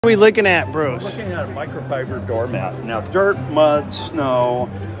What are we looking at, Bruce? We're looking at a microfiber doormat. Now, dirt, mud, snow,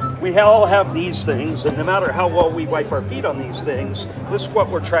 we all have these things, and no matter how well we wipe our feet on these things, this is what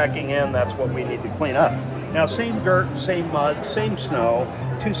we're tracking in, that's what we need to clean up. Now, same dirt, same mud, same snow,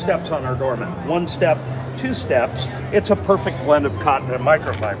 2 steps on our doormat. 1 step, 2 steps. It's a perfect blend of cotton and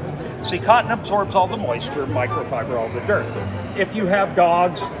microfiber. See, cotton absorbs all the moisture, microfiber all the dirt. If you have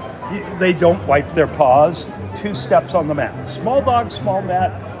dogs, they don't wipe their paws. 2 steps on the mat. Small dogs, small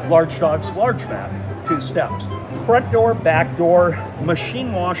mat. Large dogs, large mat. 2 steps. Front door, back door,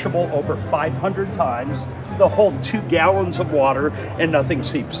 machine washable over 500 times. They'll hold 2 gallons of water and nothing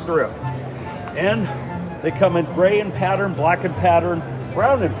seeps through. And they come in gray in pattern, black in pattern,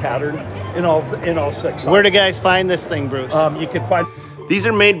 brown in pattern, in all 6. Where do guys find this thing, Bruce? You can find. These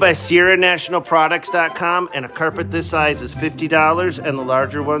are made by SierraNationalProducts.com, and a carpet this size is $50, and the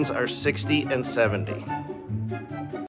larger ones are $60 and $70.